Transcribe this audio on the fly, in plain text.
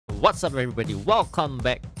what's up everybody? Welcome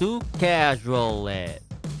back to Casual Lad.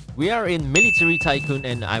 We are in Military Tycoon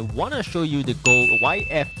and I wanna show you the Gold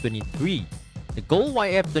YF23. The Gold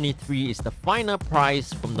YF23 is the final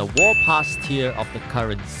prize from the War Pass tier of the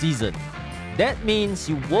current season. That means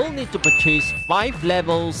you will need to purchase 5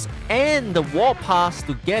 levels and the War Pass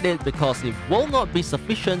to get it, because it will not be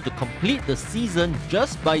sufficient to complete the season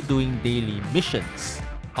just by doing daily missions.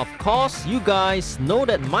 Of course, you guys know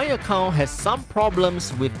that my account has some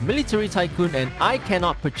problems with Military Tycoon and I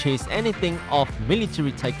cannot purchase anything off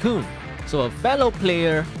Military Tycoon. So a fellow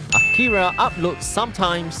player, Akira, uploads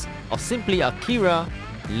sometimes, or simply Akira,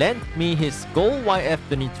 lent me his Gold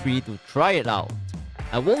YF23 to try it out.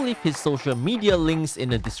 I will leave his social media links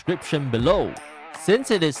in the description below. Since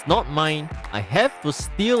it is not mine, I have to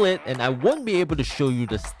steal it and I won't be able to show you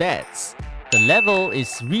the stats. The level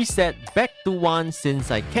is reset back to 1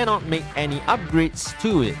 since I cannot make any upgrades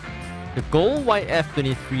to it. The Gold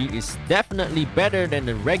YF23 is definitely better than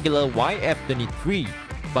the regular YF23,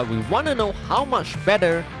 but we want to know how much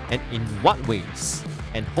better and in what ways.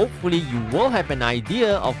 And hopefully you will have an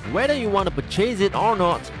idea of whether you want to purchase it or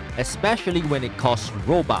not, especially when it costs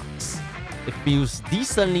Robux. It feels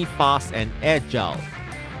decently fast and agile.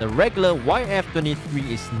 The regular YF23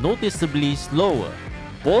 is noticeably slower.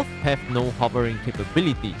 Both have no hovering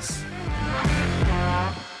capabilities.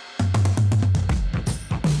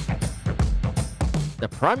 The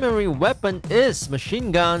primary weapon is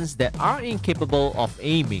machine guns that are incapable of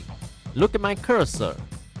aiming. Look at my cursor.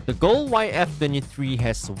 The Gold YF23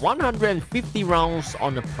 has 150 rounds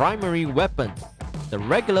on the primary weapon. The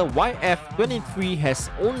regular YF23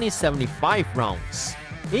 has only 75 rounds.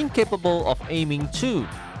 Incapable of aiming too.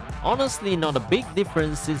 Honestly, not a big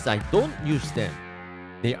difference since I don't use them.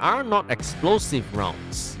 They are not explosive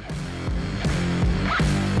rounds.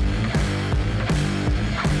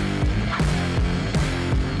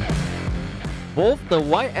 Both the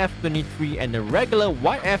YF23 and the regular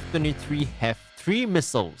YF23 have 3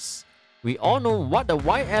 missiles. We all know what the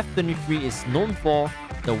YF23 is known for,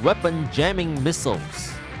 the weapon jamming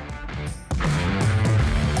missiles.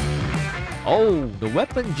 Oh, the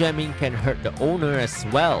weapon jamming can hurt the owner as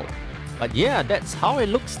well. But yeah, that's how it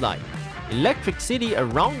looks like. Electricity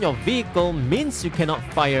around your vehicle means you cannot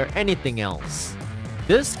fire anything else.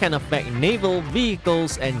 This can affect naval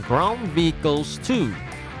vehicles and ground vehicles too.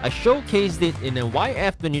 I showcased it in a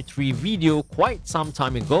YF23 video quite some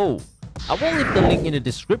time ago. I will leave the link in the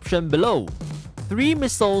description below. 3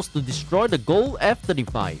 missiles to destroy the Gold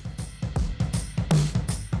F-35.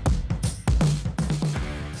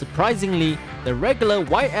 Surprisingly, the regular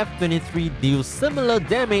YF23 deals similar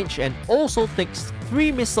damage and also takes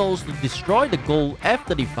 3 missiles to destroy the Gold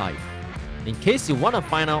F-35. In case you want to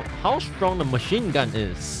find out how strong the machine gun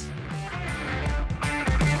is.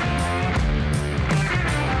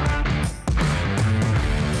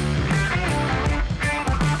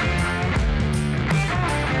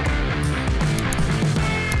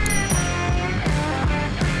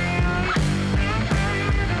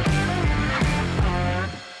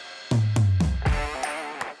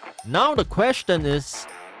 Now the question is,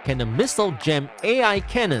 can the missile jam AI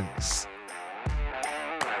cannons?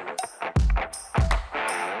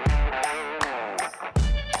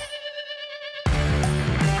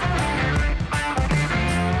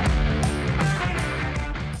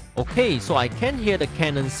 Okay, so I can hear the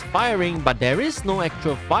cannons firing, but there is no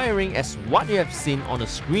actual firing as what you have seen on the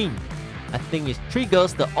screen. I think it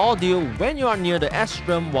triggers the audio when you are near the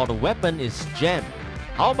astrum while the weapon is jammed.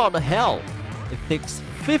 How about the health? It takes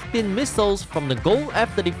 15 missiles from the Gold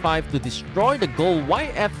F-35 to destroy the Gold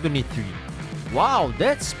YF-23. Wow,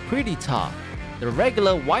 that's pretty tough. The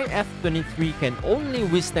regular YF-23 can only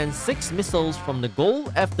withstand 6 missiles from the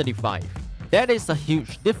Gold F-35. That is a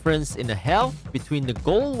huge difference in the health between the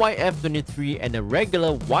Gold YF-23 and the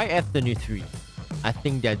regular YF-23. I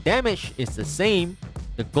think their damage is the same.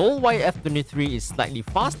 The Gold YF-23 is slightly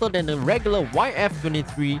faster than the regular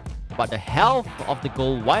YF-23, but the health of the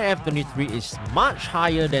Gold YF-23 is much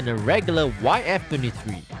higher than the regular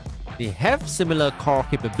YF-23. They have similar core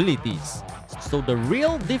capabilities, so the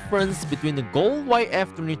real difference between the Gold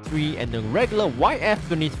YF-23 and the regular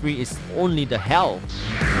YF-23 is only the health.